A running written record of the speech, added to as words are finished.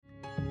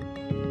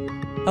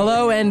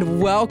Hello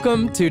and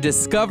welcome to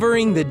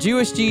Discovering the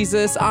Jewish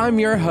Jesus. I'm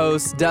your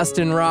host,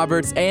 Dustin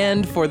Roberts,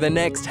 and for the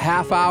next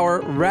half hour,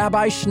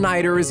 Rabbi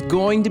Schneider is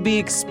going to be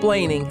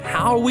explaining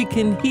how we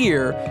can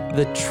hear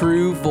the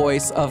true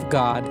voice of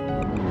God.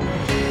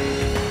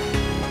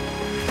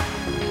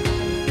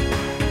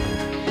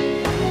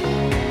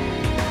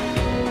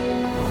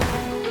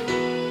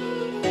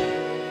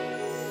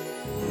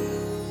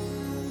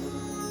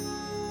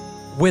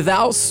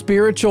 Without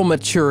spiritual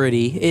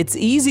maturity, it's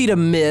easy to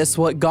miss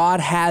what God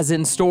has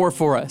in store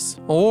for us,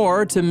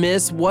 or to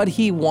miss what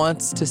He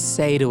wants to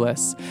say to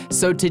us.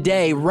 So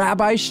today,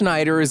 Rabbi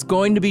Schneider is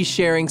going to be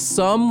sharing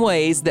some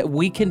ways that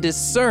we can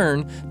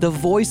discern the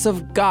voice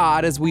of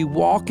God as we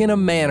walk in a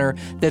manner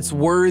that's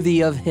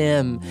worthy of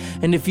Him.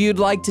 And if you'd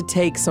like to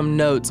take some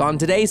notes on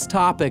today's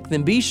topic,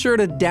 then be sure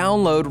to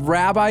download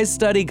Rabbi's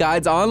study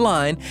guides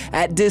online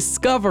at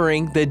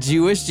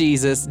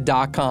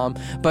discoveringthejewishjesus.com.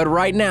 But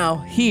right now,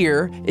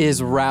 here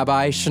is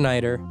Rabbi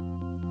Schneider.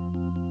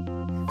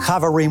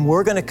 Chavarim,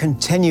 we're going to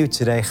continue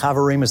today.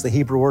 Chavarim is the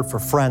Hebrew word for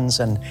friends,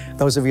 and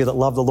those of you that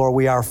love the Lord,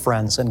 we are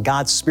friends. And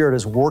God's Spirit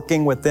is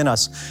working within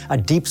us a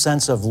deep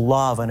sense of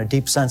love and a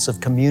deep sense of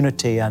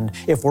community. And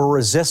if we're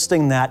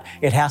resisting that,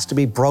 it has to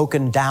be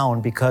broken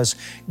down because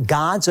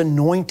God's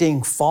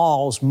anointing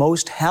falls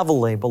most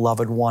heavily,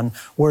 beloved one,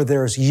 where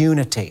there's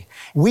unity.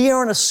 We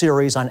are in a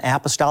series on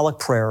apostolic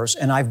prayers,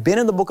 and I've been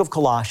in the book of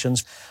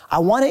Colossians. I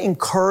want to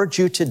encourage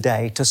you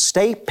today to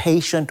stay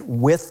patient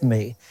with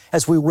me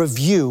as we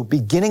review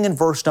beginning in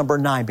verse number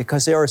 9,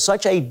 because there is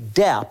such a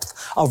depth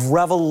of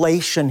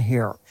revelation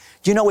here.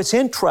 You know, it's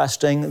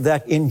interesting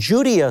that in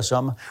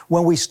Judaism,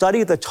 when we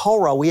study the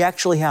Torah, we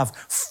actually have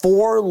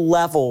 4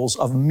 levels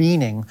of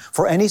meaning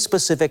for any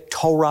specific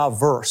Torah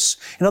verse.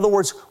 In other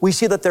words, we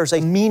see that there's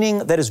a meaning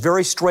that is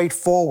very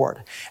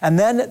straightforward. And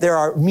then there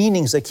are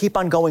meanings that keep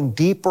on going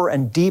deeper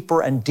and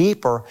deeper and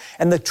deeper.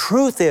 And the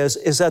truth is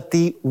that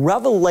the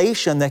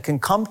revelation that can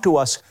come to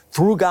us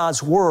through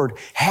God's Word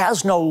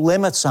has no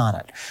limits on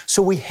it.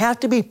 So we have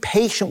to be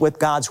patient with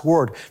God's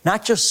Word,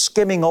 not just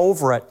skimming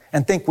over it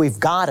and think we've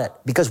got it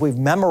because we've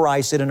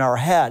memorized it in our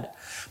head.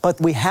 But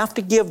we have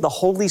to give the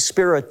Holy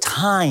Spirit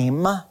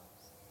time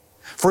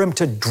for Him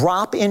to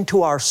drop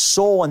into our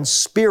soul and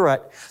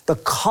spirit the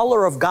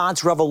color of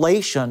God's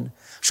revelation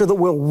so that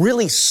we'll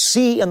really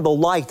see in the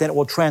light and it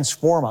will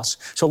transform us.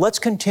 So let's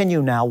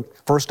continue now.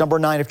 Verse number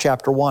 9 of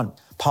chapter 1.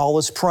 Paul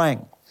is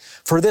praying.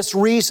 For this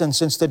reason,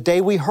 since the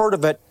day we heard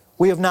of it,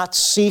 we have not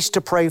ceased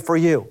to pray for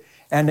you.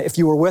 And if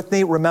you were with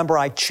me, remember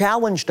I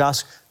challenged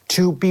us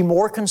to be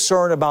more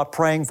concerned about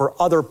praying for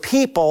other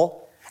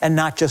people and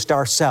not just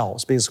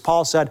ourselves. Because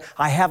Paul said,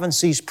 I haven't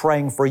ceased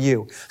praying for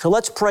you. So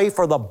let's pray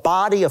for the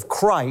body of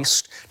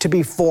Christ to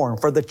be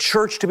formed, for the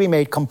church to be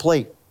made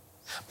complete.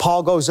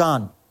 Paul goes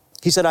on.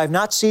 He said, I have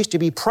not ceased to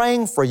be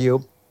praying for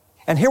you.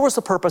 And here was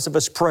the purpose of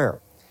his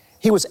prayer.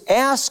 He was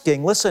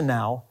asking, listen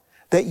now,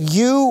 that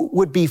you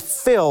would be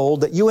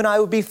filled, that you and I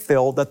would be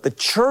filled, that the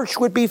church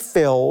would be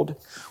filled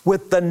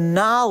with the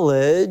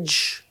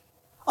knowledge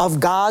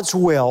of God's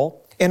will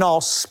in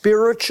all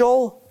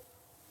spiritual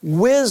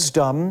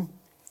wisdom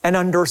and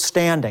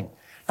understanding.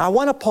 Now, I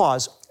want to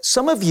pause.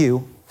 Some of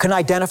you can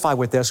identify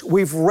with this.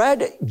 We've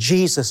read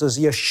Jesus'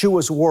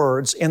 Yeshua's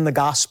words in the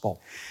gospel.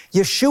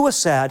 Yeshua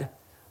said,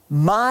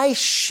 my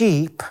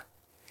sheep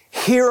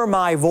hear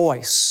my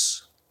voice,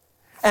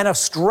 and a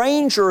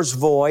stranger's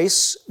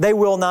voice they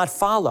will not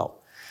follow.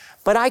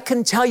 But I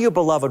can tell you,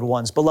 beloved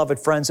ones, beloved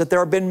friends, that there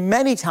have been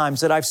many times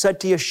that I've said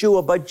to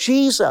Yeshua, but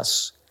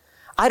Jesus,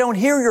 I don't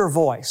hear your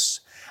voice.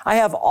 I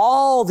have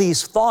all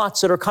these thoughts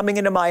that are coming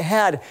into my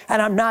head,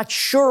 and I'm not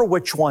sure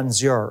which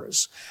one's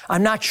yours.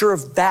 I'm not sure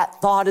if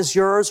that thought is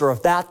yours or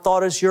if that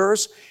thought is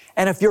yours.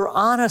 And if you're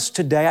honest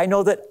today, I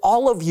know that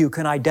all of you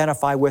can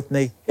identify with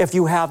me if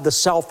you have the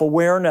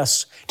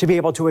self-awareness to be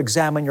able to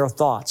examine your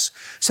thoughts.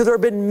 So there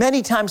have been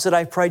many times that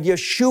I've prayed,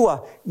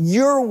 Yeshua,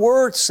 your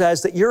word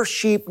says that your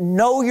sheep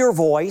know your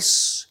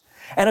voice,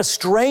 and a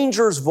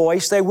stranger's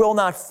voice they will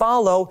not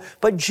follow.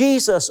 But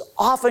Jesus,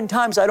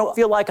 oftentimes I don't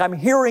feel like I'm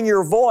hearing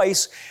your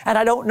voice, and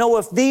I don't know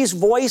if these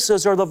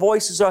voices are the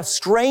voices of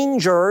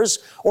strangers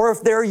or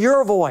if they're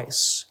your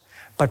voice.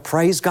 But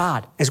praise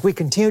God, as we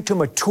continue to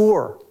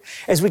mature,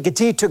 as we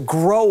continue to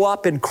grow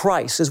up in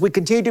Christ, as we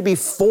continue to be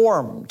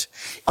formed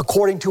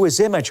according to His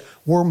image,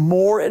 we're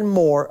more and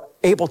more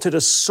able to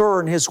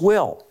discern His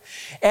will.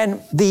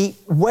 And the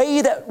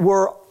way that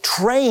we're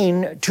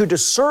trained to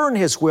discern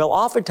His will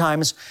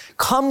oftentimes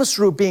comes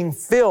through being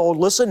filled,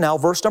 listen now,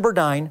 verse number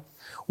 9,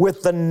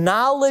 with the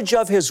knowledge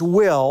of His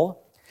will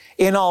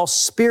in all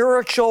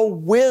spiritual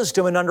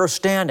wisdom and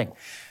understanding.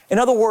 In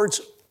other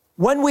words,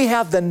 when we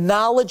have the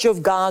knowledge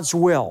of God's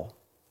will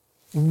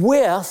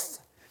with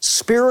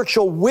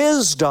spiritual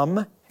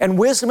wisdom, and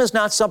wisdom is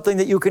not something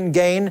that you can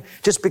gain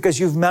just because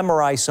you've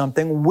memorized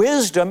something.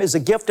 Wisdom is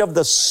a gift of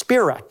the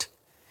Spirit.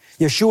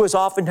 Yeshua is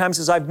oftentimes,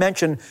 as I've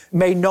mentioned,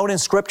 made known in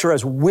Scripture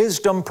as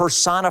wisdom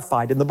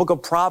personified. In the book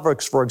of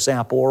Proverbs, for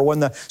example, or when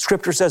the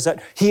Scripture says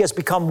that He has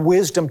become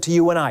wisdom to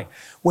you and I.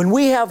 When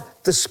we have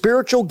the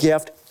spiritual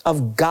gift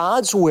of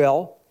God's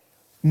will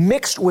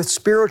mixed with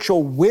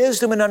spiritual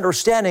wisdom and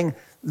understanding,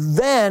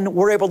 then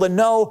we're able to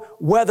know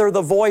whether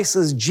the voice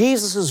is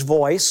Jesus'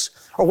 voice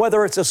or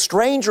whether it's a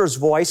stranger's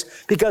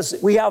voice, because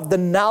we have the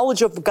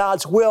knowledge of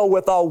God's will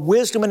with all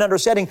wisdom and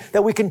understanding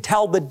that we can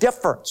tell the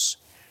difference.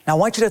 Now, I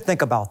want you to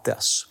think about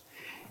this.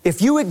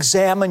 If you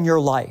examine your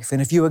life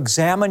and if you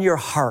examine your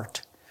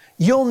heart,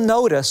 you'll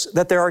notice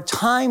that there are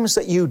times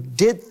that you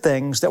did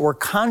things that were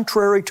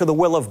contrary to the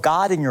will of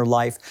God in your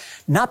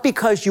life, not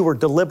because you were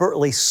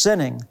deliberately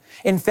sinning.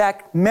 In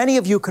fact, many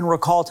of you can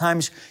recall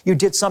times you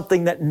did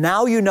something that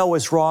now you know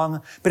is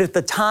wrong, but at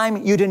the time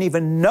you didn't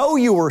even know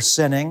you were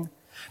sinning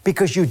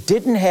because you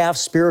didn't have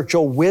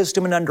spiritual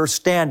wisdom and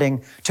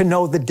understanding to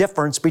know the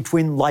difference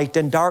between light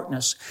and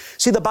darkness.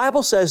 See, the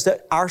Bible says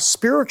that our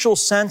spiritual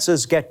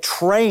senses get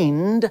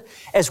trained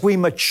as we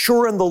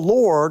mature in the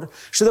Lord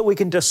so that we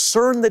can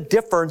discern the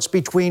difference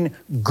between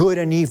good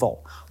and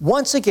evil.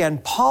 Once again,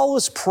 Paul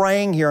is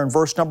praying here in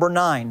verse number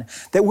 9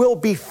 that we'll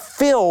be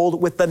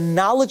filled with the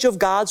knowledge of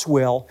God's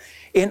will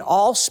in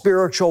all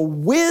spiritual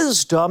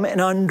wisdom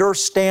and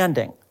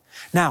understanding.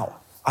 Now,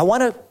 I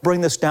want to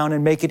bring this down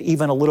and make it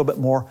even a little bit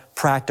more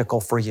practical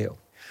for you.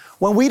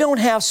 When we don't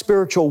have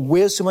spiritual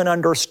wisdom and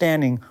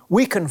understanding,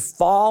 we can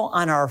fall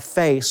on our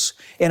face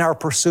in our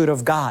pursuit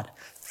of God.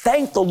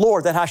 Thank the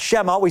Lord that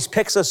Hashem always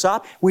picks us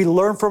up. We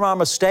learn from our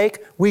mistake,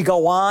 we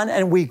go on,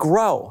 and we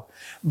grow.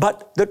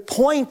 But the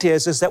point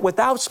is that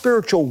without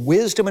spiritual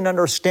wisdom and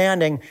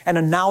understanding and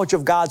a knowledge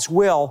of God's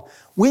will,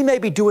 we may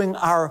be doing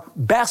our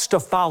best to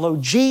follow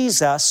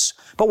Jesus,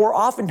 but we're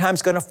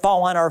oftentimes going to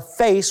fall on our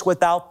face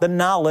without the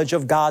knowledge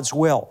of God's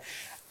will.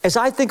 As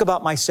I think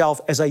about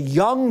myself as a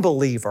young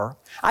believer,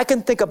 I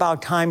can think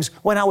about times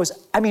when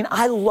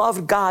I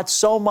loved God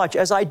so much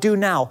as I do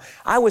now.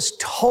 I was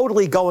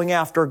totally going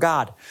after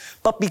God.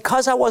 But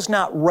because I was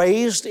not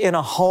raised in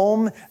a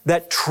home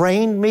that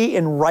trained me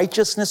in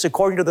righteousness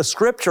according to the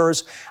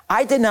Scriptures,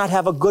 I did not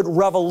have a good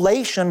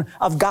revelation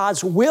of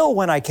God's will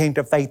when I came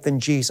to faith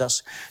in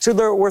Jesus. So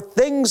there were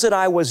things that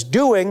I was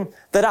doing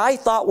that I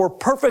thought were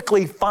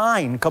perfectly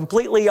fine,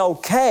 completely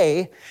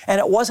okay, and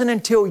it wasn't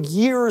until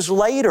years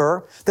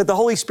later that the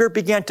Holy Spirit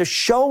began to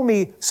show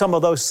me some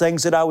of those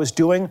things that I was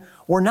doing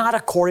were not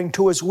according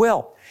to His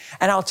will.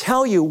 And I'll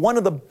tell you, one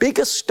of the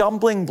biggest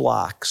stumbling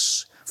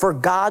blocks for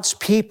God's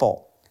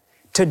people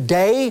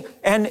today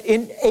and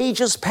in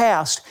ages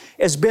past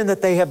has been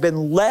that they have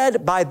been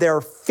led by their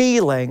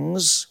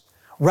feelings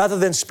rather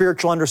than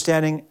spiritual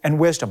understanding and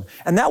wisdom.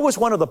 And that was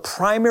one of the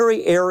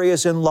primary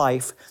areas in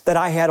life that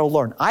I had to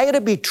learn. I had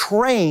to be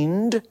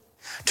trained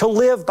to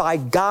live by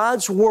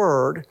God's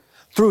Word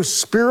through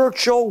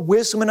spiritual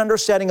wisdom and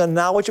understanding and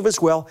knowledge of His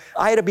will.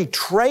 I had to be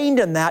trained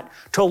in that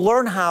to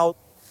learn how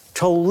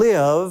to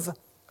live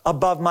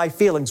above my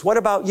feelings. What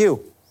about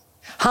you?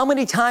 How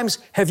many times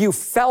have you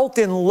felt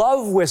in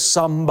love with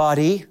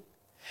somebody,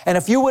 and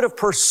if you would have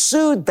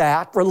pursued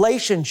that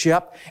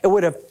relationship, it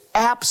would have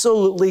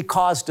absolutely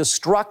caused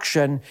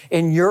destruction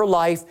in your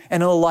life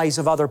and in the lives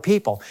of other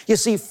people? You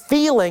see,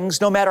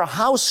 feelings, no matter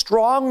how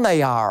strong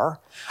they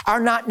are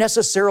not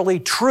necessarily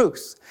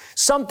truth.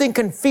 Something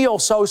can feel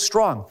so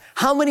strong.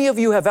 How many of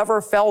you have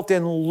ever felt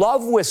in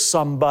love with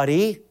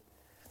somebody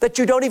that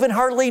you don't even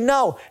hardly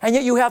know, and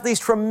yet you have these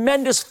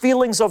tremendous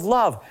feelings of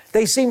love?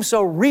 They seem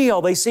so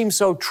real, they seem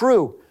so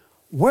true.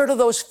 Where do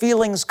those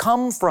feelings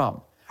come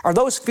from? Are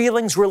those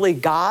feelings really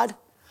God?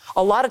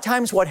 A lot of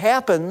times what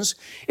happens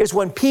is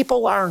when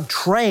people aren't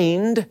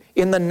trained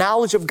in the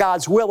knowledge of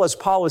God's will, as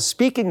Paul is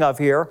speaking of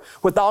here,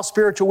 with all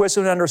spiritual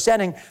wisdom and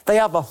understanding, they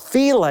have a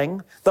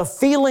feeling. The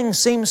feeling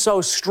seems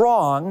so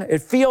strong.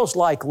 It feels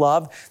like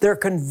love. They're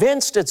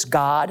convinced it's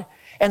God.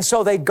 And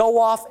so they go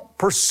off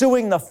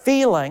pursuing the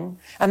feeling,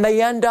 and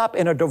they end up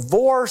in a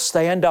divorce.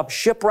 They end up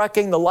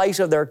shipwrecking the lives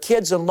of their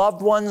kids and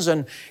loved ones.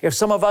 And if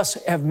some of us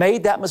have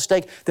made that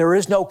mistake, there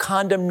is no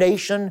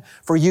condemnation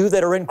for you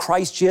that are in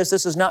Christ Jesus.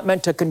 This is not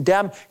meant to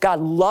condemn.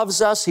 God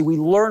loves us. We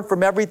learn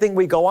from everything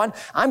we go on.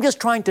 I'm just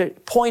trying to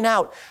point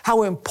out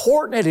how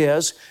important it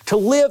is to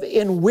live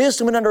in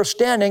wisdom and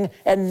understanding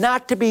and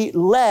not to be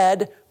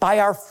led by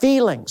our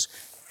feelings.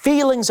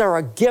 Feelings are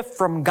a gift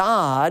from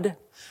God.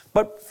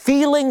 But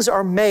feelings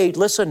are made,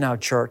 listen now,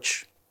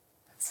 church,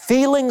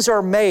 feelings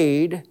are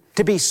made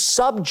to be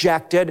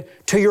subjected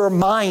to your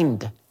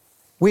mind.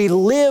 We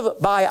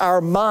live by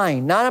our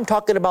mind. Now I'm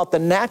talking about the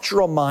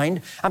natural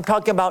mind. I'm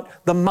talking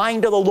about the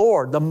mind of the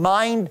Lord, the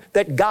mind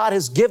that God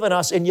has given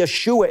us in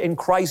Yeshua, in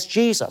Christ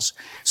Jesus.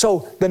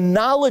 So the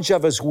knowledge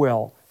of His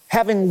will,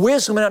 having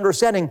wisdom and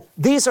understanding,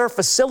 these are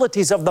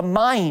facilities of the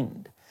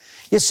mind.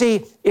 You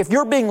see, if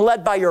you're being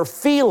led by your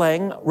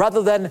feeling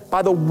rather than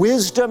by the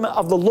wisdom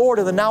of the Lord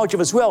and the knowledge of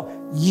His will,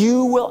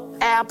 you will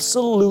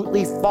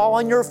absolutely fall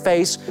on your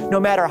face no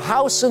matter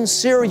how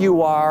sincere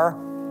you are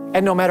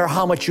and no matter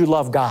how much you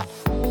love God.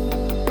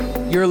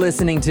 You're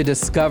listening to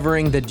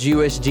Discovering the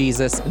Jewish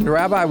Jesus, and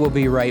Rabbi will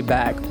be right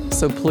back,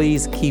 so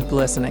please keep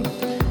listening.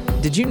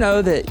 Did you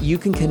know that you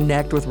can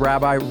connect with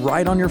Rabbi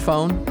right on your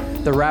phone?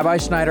 The Rabbi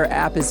Schneider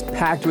app is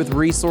packed with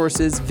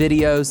resources,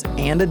 videos,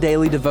 and a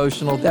daily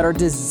devotional that are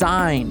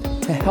designed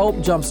to help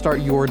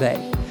jumpstart your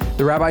day.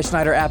 The Rabbi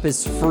Schneider app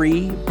is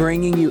free,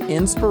 bringing you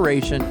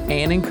inspiration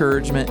and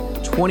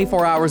encouragement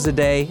 24 hours a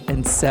day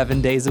and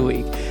 7 days a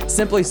week.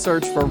 Simply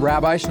search for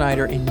Rabbi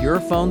Schneider in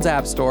your phone's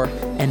app store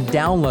and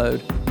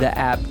download the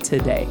app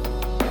today.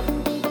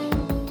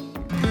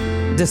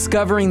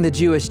 Discovering the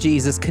Jewish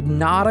Jesus could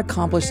not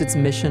accomplish its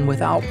mission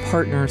without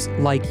partners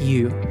like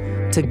you.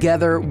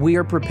 Together, we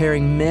are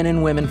preparing men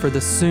and women for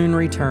the soon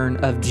return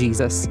of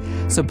Jesus.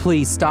 So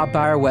please stop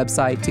by our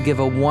website to give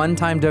a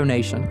one-time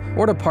donation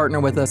or to partner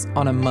with us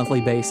on a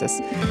monthly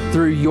basis.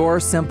 Through your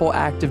simple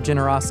act of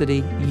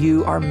generosity,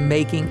 you are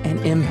making an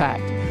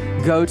impact.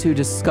 Go to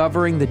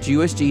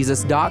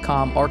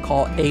discoveringthejewishjesus.com or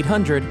call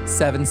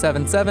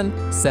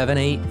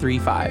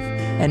 800-777-7835.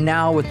 And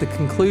now, with the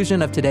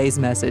conclusion of today's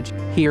message,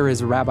 here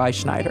is Rabbi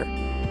Schneider.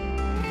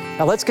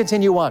 Now let's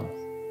continue on.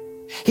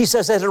 He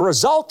says, as a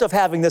result of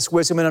having this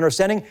wisdom and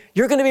understanding,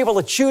 you're going to be able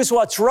to choose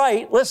what's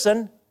right.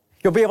 Listen,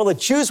 you'll be able to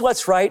choose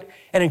what's right,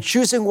 and in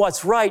choosing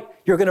what's right,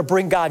 you're going to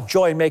bring God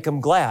joy and make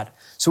Him glad.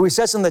 So he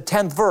says in the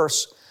 10th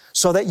verse,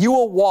 so that you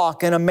will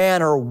walk in a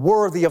manner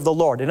worthy of the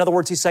Lord. In other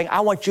words, he's saying,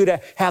 I want you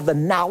to have the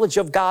knowledge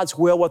of God's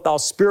will with all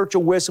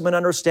spiritual wisdom and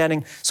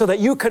understanding so that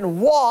you can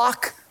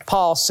walk,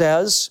 Paul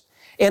says,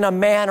 in a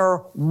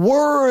manner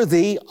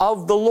worthy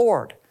of the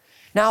Lord.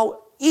 Now,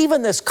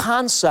 even this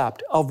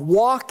concept of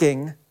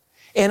walking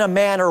in a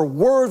manner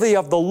worthy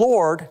of the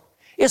Lord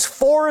is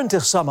foreign to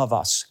some of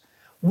us.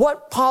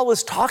 What Paul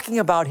is talking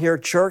about here,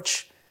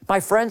 church, my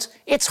friends,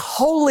 it's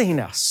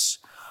holiness.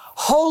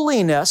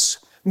 Holiness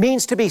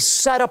means to be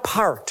set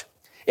apart.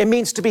 It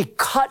means to be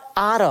cut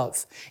out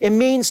of. It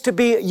means to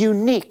be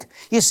unique.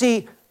 You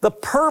see, the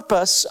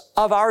purpose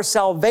of our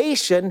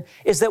salvation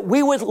is that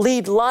we would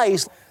lead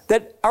lives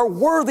that are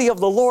worthy of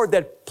the Lord,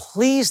 that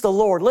please the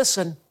Lord.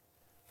 Listen,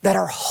 that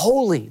are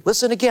holy.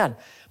 Listen again.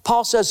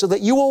 Paul says, so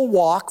that you will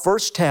walk,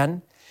 verse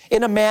 10,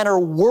 in a manner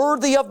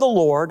worthy of the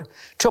Lord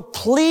to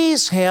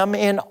please Him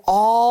in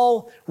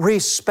all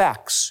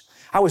respects.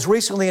 I was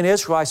recently in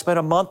Israel. I spent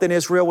a month in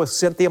Israel with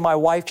Cynthia, my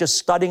wife, just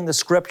studying the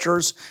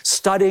scriptures,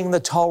 studying the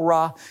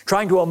Torah,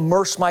 trying to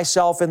immerse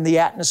myself in the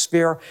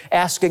atmosphere,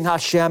 asking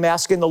Hashem,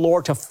 asking the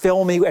Lord to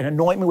fill me and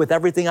anoint me with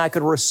everything I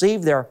could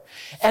receive there.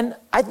 And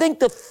I think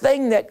the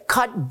thing that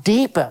cut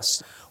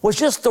deepest was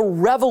just the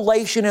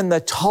revelation in the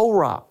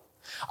Torah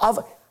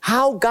of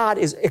how God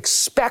is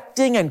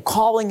expecting and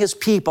calling His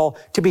people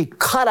to be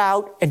cut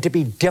out and to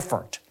be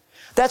different.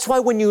 That's why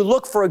when you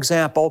look, for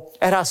example,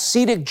 at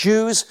Hasidic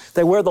Jews,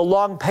 they wear the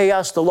long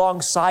payas, the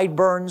long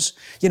sideburns.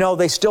 You know,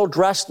 they still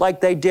dress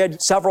like they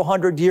did several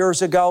hundred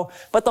years ago.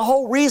 But the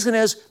whole reason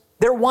is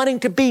they're wanting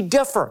to be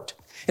different.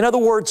 In other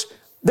words,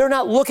 they're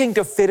not looking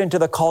to fit into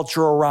the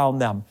culture around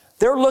them.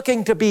 They're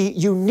looking to be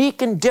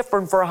unique and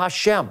different for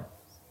Hashem.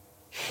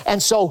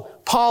 And so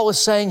Paul is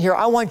saying here,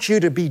 I want you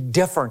to be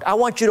different. I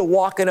want you to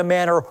walk in a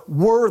manner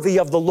worthy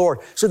of the Lord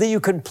so that you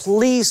can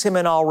please Him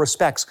in all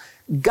respects.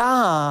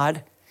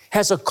 God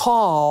has a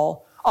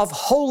call of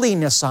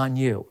holiness on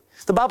you.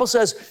 The Bible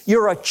says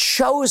you're a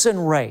chosen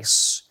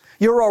race.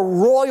 You're a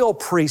royal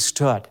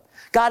priesthood.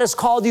 God has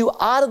called you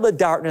out of the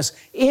darkness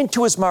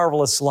into His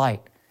marvelous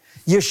light.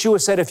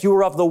 Yeshua said, if you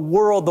were of the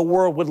world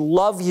would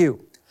love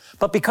you.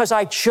 But because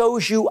I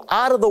chose you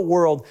out of the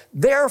world,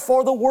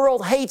 therefore the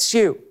world hates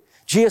you.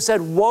 Jesus said,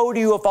 woe to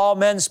you if all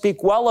men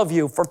speak well of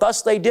you, for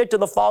thus they did to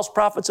the false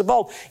prophets of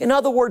old. In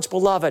other words,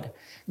 beloved,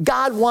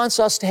 God wants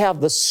us to have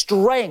the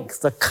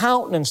strength, the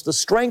countenance, the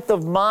strength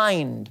of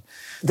mind,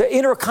 the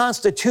inner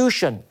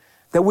constitution,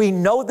 that we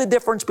know the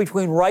difference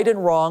between right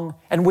and wrong,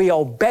 and we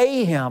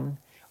obey Him,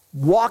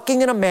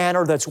 walking in a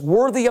manner that's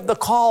worthy of the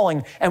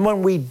calling. And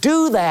when we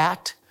do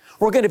that,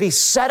 we're going to be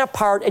set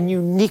apart and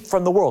unique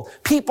from the world.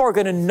 People are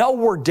going to know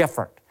we're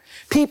different.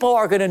 People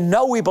are going to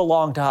know we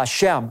belong to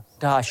Hashem.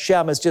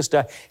 Hashem is just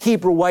a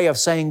Hebrew way of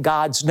saying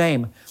God's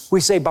name.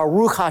 We say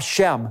Baruch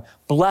Hashem,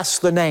 bless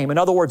the name. In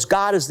other words,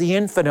 God is the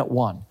infinite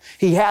one.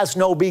 He has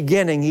no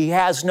beginning. He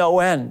has no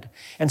end.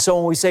 And so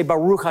when we say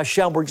Baruch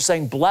Hashem, we're just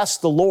saying bless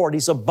the Lord.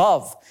 He's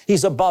above.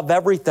 He's above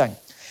everything.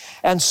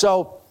 And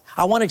so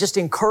I want to just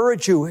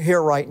encourage you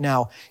here right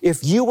now.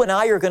 If you and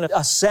I are going to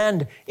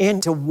ascend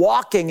into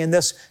walking in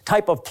this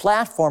type of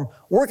platform,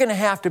 we're going to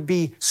have to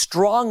be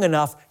strong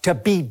enough to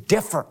be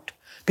different.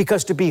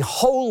 Because to be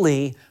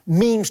holy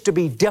means to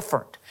be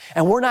different.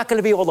 And we're not going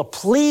to be able to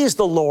please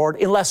the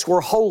Lord unless we're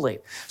holy.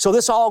 So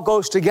this all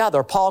goes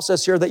together. Paul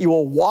says here that you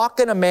will walk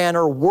in a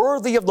manner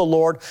worthy of the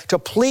Lord to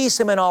please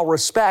Him in all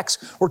respects.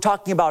 We're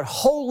talking about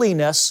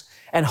holiness,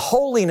 and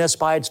holiness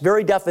by its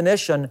very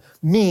definition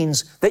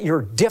means that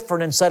you're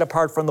different and set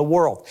apart from the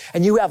world.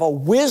 And you have a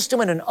wisdom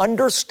and an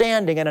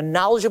understanding and a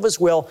knowledge of His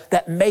will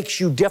that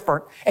makes you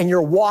different, and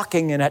you're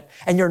walking in it,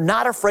 and you're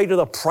not afraid of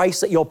the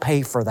price that you'll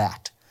pay for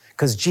that.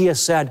 Because Jesus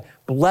said,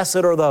 blessed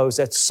are those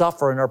that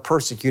suffer and are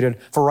persecuted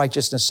for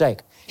righteousness' sake.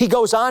 He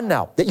goes on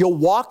now, that you'll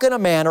walk in a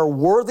manner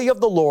worthy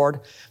of the Lord,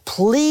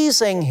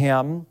 pleasing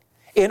Him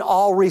in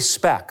all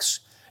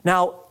respects.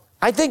 Now,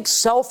 I think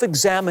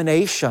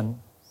self-examination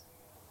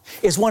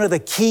is one of the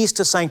keys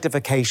to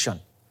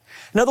sanctification.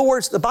 In other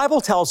words, the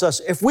Bible tells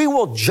us if we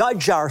will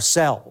judge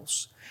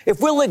ourselves if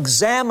we'll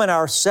examine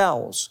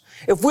ourselves,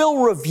 if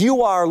we'll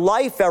review our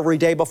life every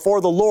day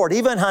before the Lord,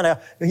 even on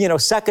a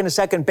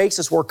second-to-second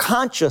basis, we're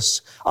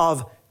conscious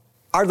of,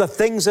 are the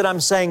things that I'm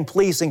saying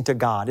pleasing to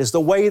God? Is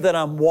the way that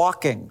I'm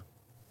walking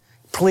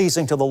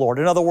pleasing to the Lord?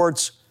 In other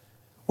words,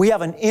 we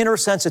have an inner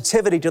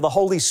sensitivity to the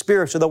Holy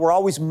Spirit so that we're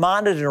always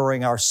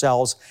monitoring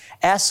ourselves,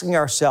 asking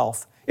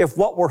ourselves if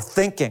what we're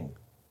thinking,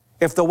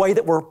 if the way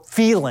that we're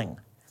feeling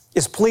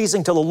is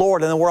pleasing to the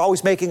Lord, and then we're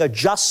always making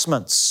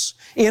adjustments,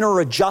 inner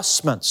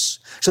adjustments,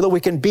 so that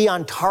we can be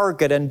on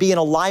target and be in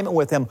alignment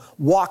with Him,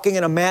 walking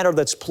in a manner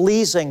that's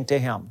pleasing to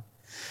Him.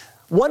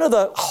 One of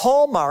the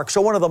hallmarks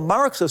or one of the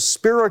marks of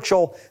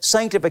spiritual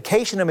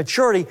sanctification and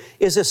maturity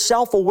is this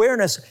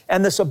self-awareness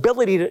and this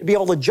ability to be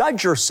able to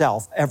judge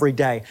yourself every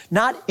day,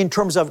 not in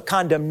terms of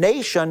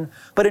condemnation,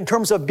 but in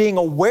terms of being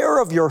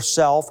aware of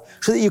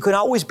yourself so that you can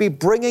always be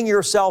bringing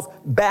yourself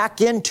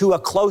back into a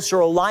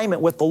closer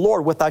alignment with the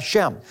Lord, with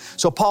Hashem.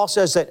 So Paul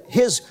says that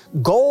his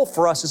goal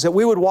for us is that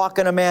we would walk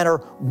in a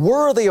manner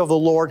worthy of the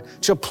Lord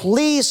to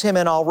please Him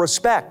in all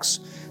respects.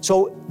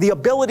 So the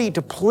ability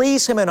to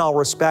please Him in all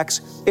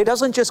respects, it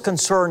doesn't just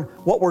concern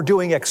what we're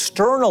doing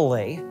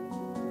externally.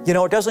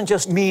 It doesn't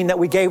just mean that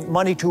we gave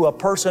money to a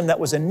person that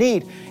was in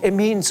need. It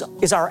means,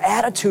 is our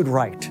attitude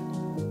right?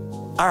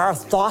 Are our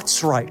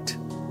thoughts right?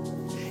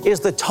 Is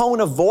the tone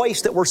of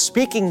voice that we're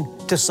speaking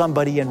to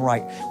somebody in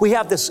right? We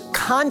have this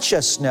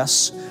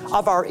consciousness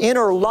of our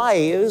inner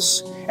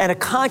lives and a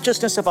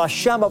consciousness of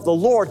Hashem, of the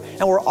Lord,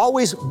 and we're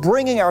always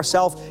bringing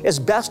ourselves as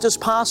best as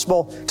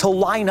possible to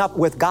line up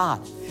with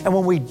God. And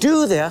when we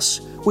do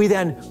this, we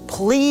then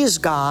please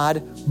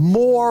God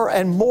more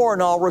and more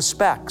in all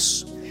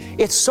respects.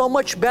 It's so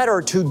much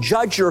better to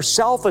judge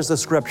yourself, as the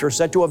Scripture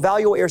said, to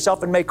evaluate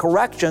yourself and make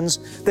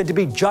corrections, than to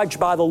be judged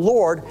by the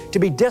Lord, to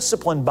be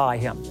disciplined by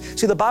Him.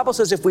 See, the Bible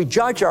says if we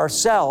judge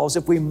ourselves,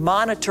 if we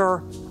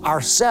monitor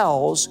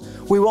ourselves,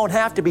 we won't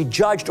have to be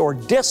judged or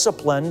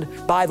disciplined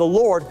by the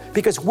Lord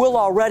because we'll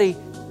already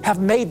have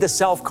made the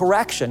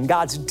self-correction.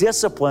 God's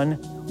discipline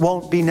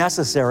won't be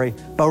necessary.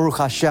 Baruch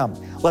Hashem.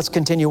 Let's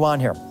continue on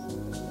here.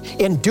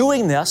 In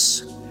doing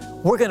this,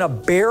 we're going to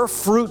bear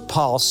fruit,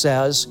 Paul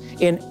says,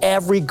 in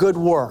every good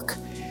work.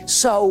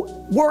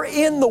 So we're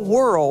in the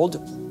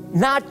world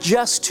not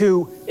just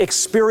to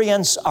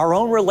experience our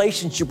own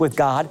relationship with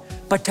God,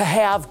 but to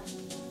have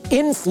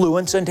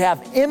influence and to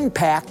have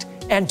impact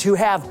and to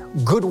have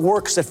good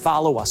works that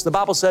follow us. The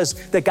Bible says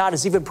that God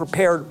has even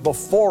prepared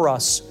before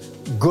us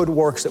good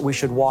works that we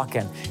should walk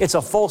in. It's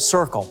a full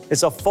circle.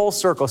 It's a full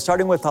circle,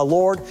 starting with the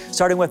Lord,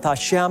 starting with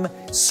Hashem,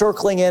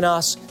 circling in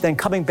us, then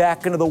coming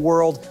back into the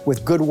world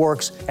with good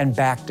works and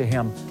back to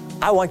Him.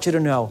 I want you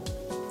to know,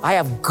 I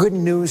have good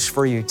news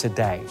for you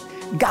today.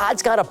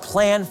 God's got a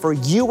plan for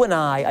you and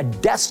I, a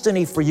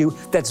destiny for you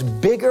that's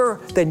bigger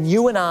than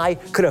you and I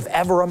could have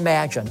ever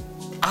imagined.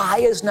 Eye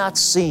is not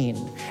seen,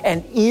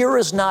 and ear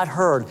is not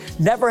heard.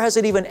 Never has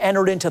it even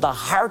entered into the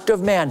heart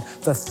of man,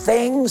 the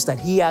things that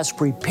He has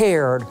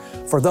prepared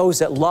for those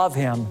that love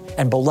Him.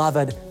 And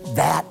beloved,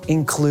 that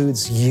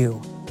includes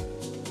you.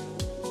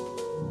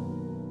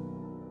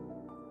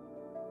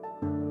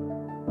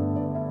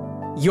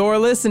 You're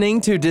listening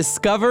to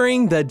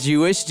Discovering the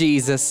Jewish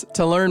Jesus.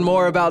 To learn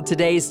more about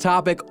today's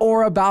topic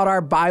or about our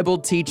Bible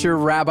teacher,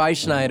 Rabbi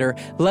Schneider,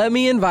 let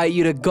me invite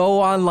you to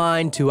go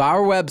online to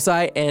our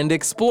website and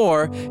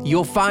explore.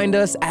 You'll find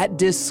us at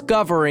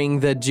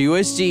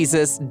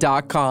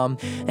discoveringthejewishjesus.com.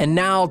 And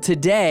now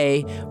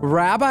today,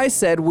 Rabbi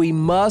said we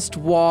must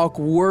walk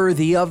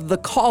worthy of the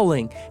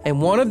calling.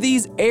 And one of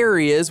these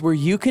areas where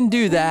you can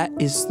do that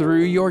is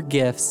through your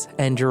gifts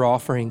and your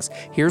offerings.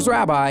 Here's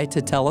Rabbi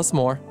to tell us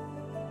more.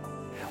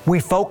 We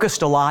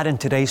focused a lot in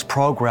today's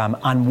program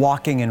on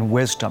walking in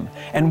wisdom,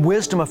 and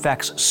wisdom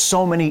affects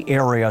so many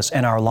areas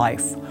in our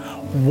life.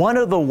 One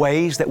of the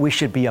ways that we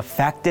should be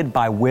affected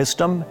by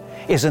wisdom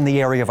is in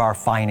the area of our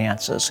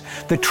finances.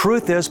 The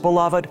truth is,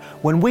 beloved,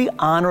 when we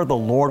honor the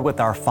Lord with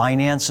our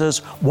finances,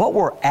 what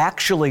we're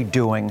actually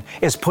doing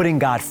is putting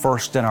God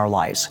first in our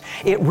lives.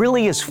 It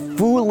really is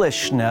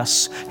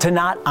foolishness to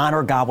not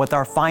honor God with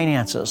our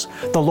finances.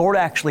 The Lord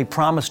actually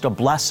promised a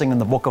blessing in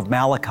the book of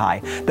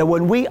Malachi that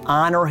when we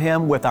honor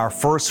Him with our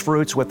first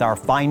fruits, with our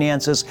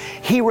finances,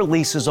 He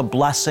releases a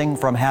blessing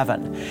from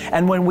heaven.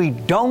 And when we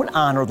don't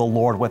honor the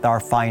Lord with our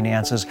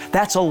finances,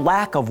 that's a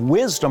lack of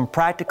wisdom,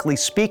 practically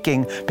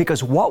speaking, because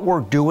what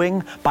we're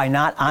doing by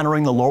not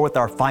honoring the Lord with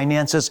our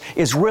finances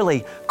is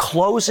really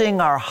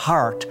closing our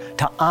heart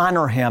to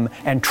honor Him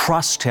and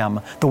trust Him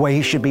the way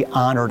He should be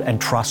honored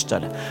and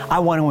trusted. I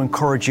want to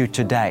encourage you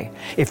today,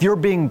 if you're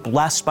being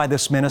blessed by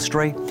this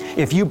ministry,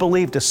 if you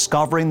believe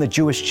Discovering the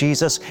Jewish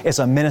Jesus is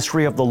a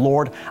ministry of the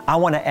Lord, I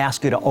want to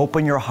ask you to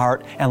open your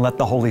heart and let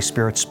the Holy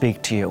Spirit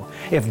speak to you.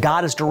 If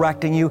God is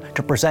directing you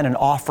to present an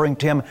offering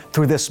to Him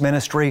through this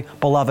ministry,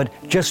 beloved,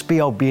 just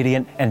be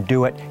obedient and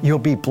do it. You'll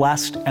be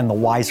blessed and the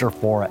wiser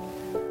for it.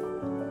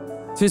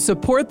 To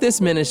support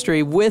this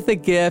ministry with a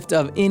gift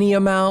of any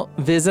amount,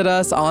 visit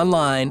us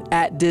online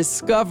at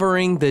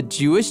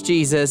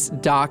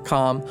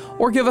discoveringthejewishjesus.com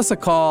or give us a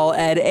call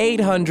at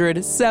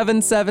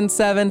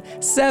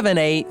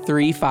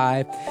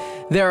 800-777-7835.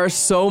 There are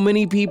so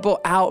many people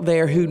out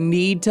there who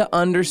need to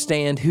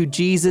understand who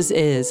Jesus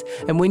is.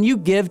 And when you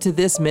give to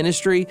this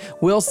ministry,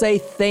 we'll say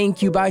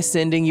thank you by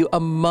sending you a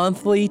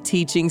monthly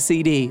teaching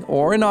CD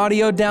or an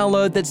audio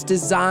download that's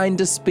designed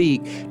to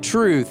speak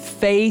truth,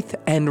 faith,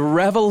 and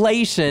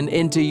revelation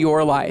into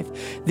your life.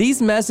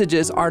 These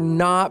messages are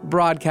not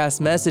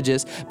broadcast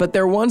messages, but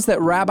they're ones that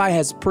Rabbi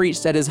has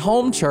preached at his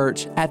home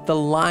church at the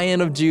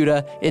Lion of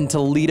Judah in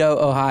Toledo,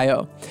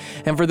 Ohio.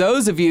 And for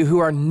those of you who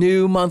are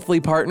new monthly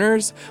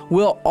partners,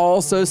 we'll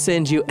also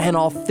send you an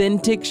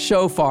authentic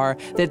shofar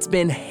that's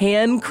been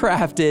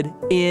handcrafted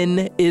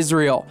in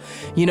Israel.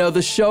 You know,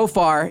 the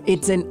shofar,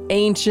 it's an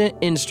ancient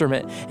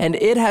instrument, and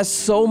it has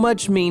so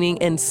much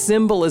meaning and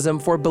symbolism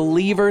for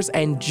believers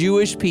and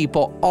Jewish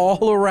people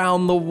all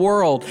around the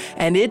world.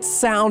 And its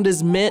sound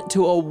is meant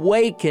to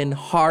awaken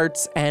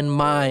hearts and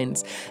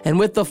minds. And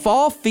with the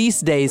fall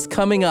feast days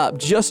coming up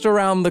just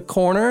around the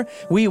corner,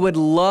 we would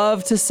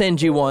love to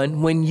send you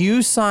one when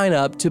you sign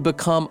up to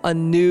become a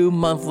new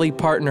monthly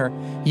partner.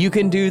 You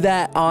can do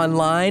that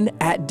online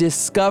at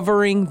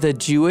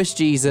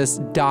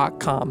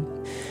discoveringthejewishjesus.com.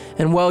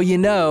 And well, you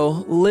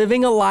know,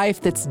 living a life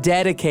that's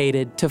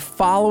dedicated to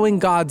following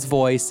God's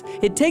voice,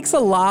 it takes a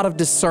lot of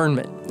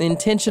discernment,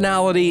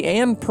 intentionality,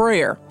 and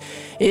prayer.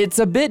 It's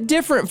a bit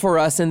different for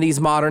us in these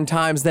modern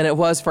times than it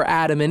was for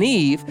Adam and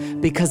Eve,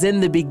 because in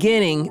the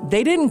beginning,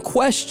 they didn't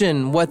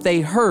question what they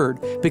heard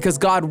because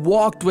God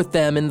walked with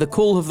them in the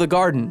cool of the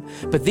garden.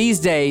 But these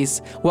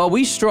days, well,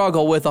 we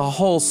struggle with a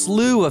whole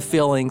slew of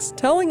feelings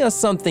telling us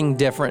something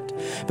different.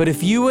 But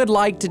if you would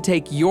like to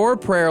take your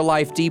prayer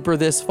life deeper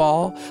this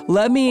fall,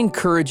 let me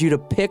encourage you to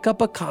pick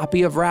up a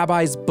copy of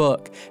Rabbi's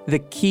book, The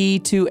Key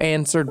to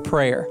Answered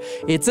Prayer.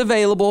 It's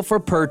available for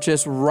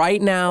purchase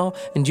right now,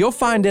 and you'll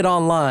find it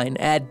online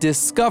at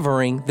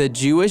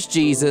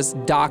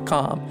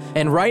discoveringthejewishjesus.com.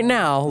 And right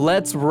now,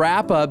 let's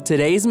wrap up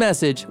today's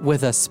message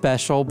with a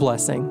special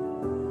blessing.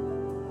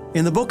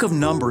 In the book of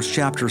Numbers,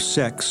 chapter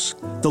 6,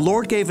 the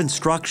Lord gave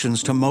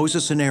instructions to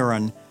Moses and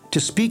Aaron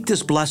to speak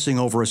this blessing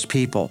over his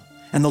people.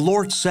 And the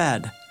Lord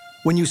said,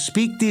 "When you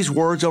speak these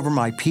words over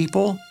my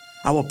people,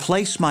 I will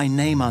place my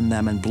name on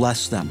them and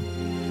bless them.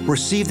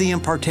 Receive the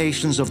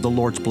impartations of the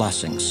Lord's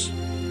blessings."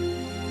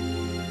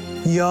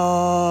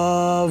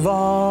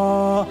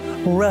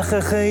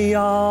 Yavarechecha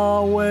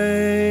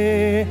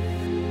Yahweh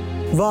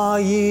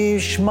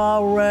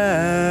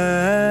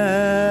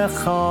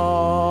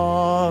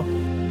vayishmarecha.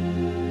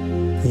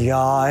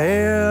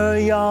 Ya'er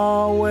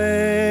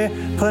Yahweh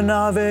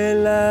panav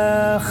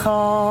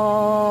elecha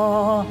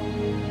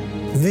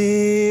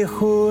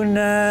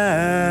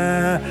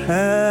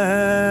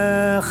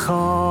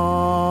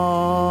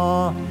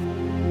vichunecha.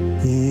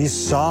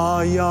 Yisa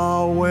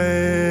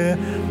Yahweh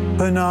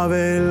panav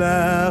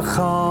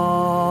elecha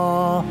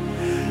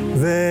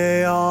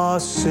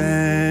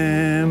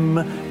ve'asem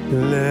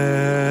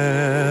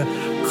lecha.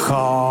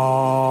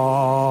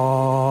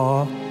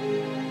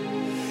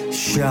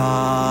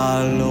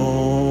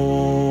 Shalom.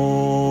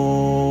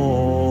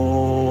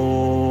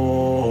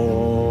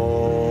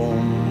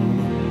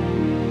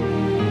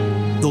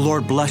 The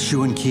Lord bless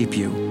you and keep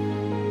you.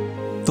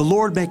 The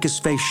Lord make his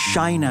face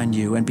shine on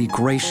you and be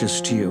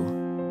gracious to you.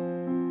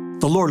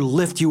 The Lord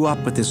lift you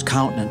up with his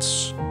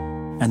countenance,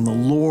 and the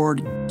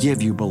Lord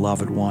give you,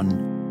 beloved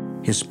one,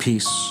 his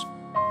peace.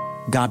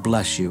 God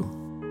bless you,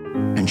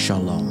 and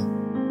shalom.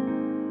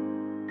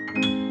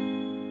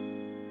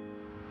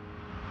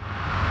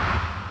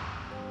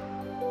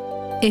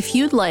 If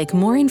you'd like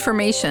more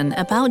information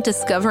about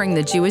Discovering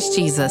the Jewish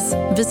Jesus,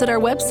 visit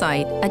our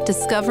website at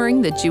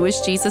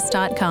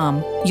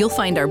discoveringthejewishjesus.com. You'll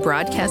find our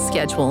broadcast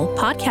schedule,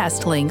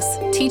 podcast links,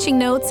 teaching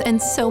notes,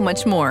 and so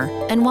much more.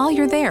 And while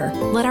you're there,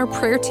 let our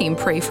prayer team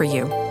pray for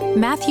you.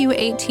 Matthew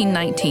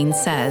 18:19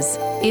 says,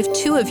 "If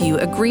two of you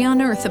agree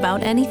on earth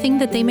about anything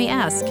that they may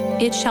ask,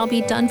 it shall be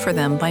done for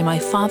them by my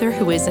Father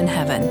who is in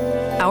heaven."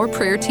 Our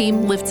prayer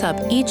team lifts up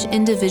each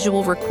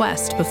individual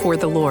request before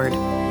the Lord.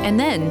 And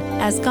then,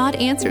 as God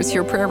answers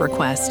your prayer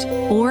request,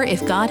 or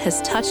if God has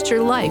touched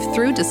your life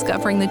through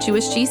Discovering the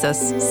Jewish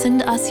Jesus,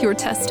 send us your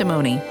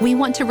testimony. We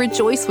want to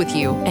rejoice with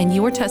you, and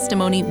your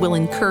testimony will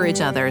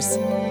encourage others.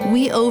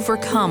 We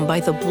overcome by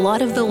the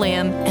blood of the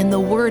Lamb and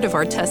the word of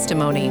our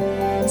testimony.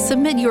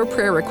 Submit your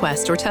prayer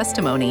request or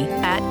testimony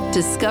at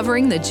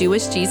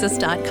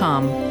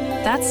discoveringthejewishjesus.com.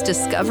 That's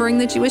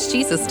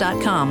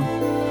discoveringthejewishjesus.com.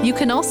 You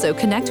can also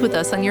connect with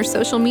us on your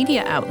social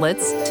media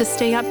outlets to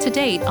stay up to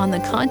date on the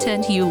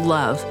content you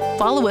love.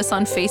 Follow us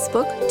on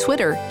Facebook,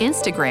 Twitter,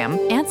 Instagram,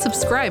 and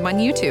subscribe on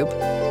YouTube.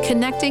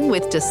 Connecting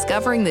with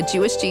Discovering the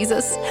Jewish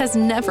Jesus has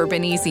never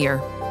been easier.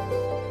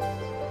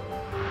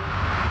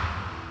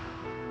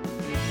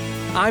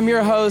 I'm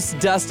your host,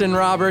 Dustin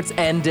Roberts,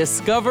 and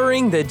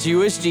Discovering the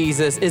Jewish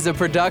Jesus is a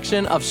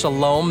production of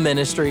Shalom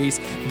Ministries.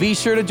 Be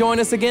sure to join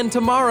us again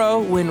tomorrow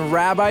when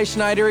Rabbi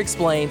Schneider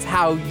explains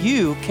how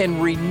you can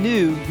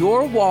renew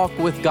your walk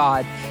with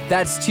God.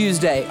 That's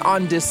Tuesday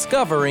on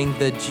Discovering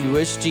the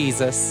Jewish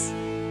Jesus.